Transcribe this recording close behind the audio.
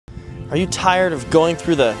Are you tired of going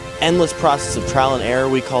through the endless process of trial and error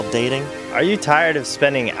we call dating? Are you tired of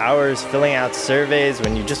spending hours filling out surveys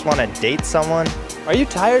when you just want to date someone? Are you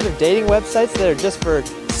tired of dating websites that are just for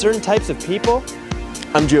certain types of people?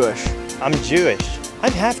 I'm Jewish. I'm Jewish.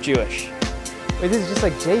 I'm half Jewish. Wait, this is just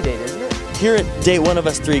like J-Date, isn't it? Here at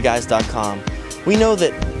DateOneOfUs3Guys.com, we know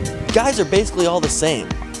that guys are basically all the same.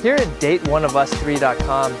 Here at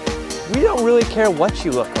DateOneOfUs3.com, we don't really care what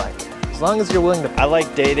you look like, as long as you're willing to. I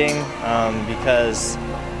like dating because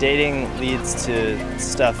dating leads to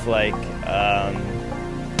stuff like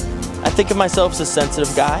I think of myself as a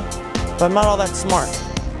sensitive guy, but I'm not all that smart.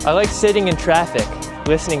 I like sitting in traffic,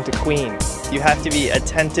 listening to Queen. you have to be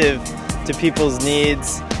attentive to people's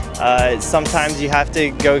needs. Sometimes you have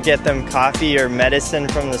to go get them coffee or medicine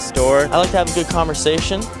from the store. I like to have a good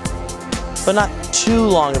conversation, but not too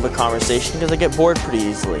long of a conversation because I get bored pretty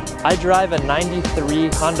easily. I drive a '93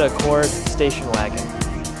 Honda Accord station wagon.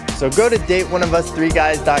 So go to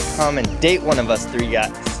dateoneofus3guys.com and date one of us three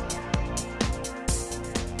guys.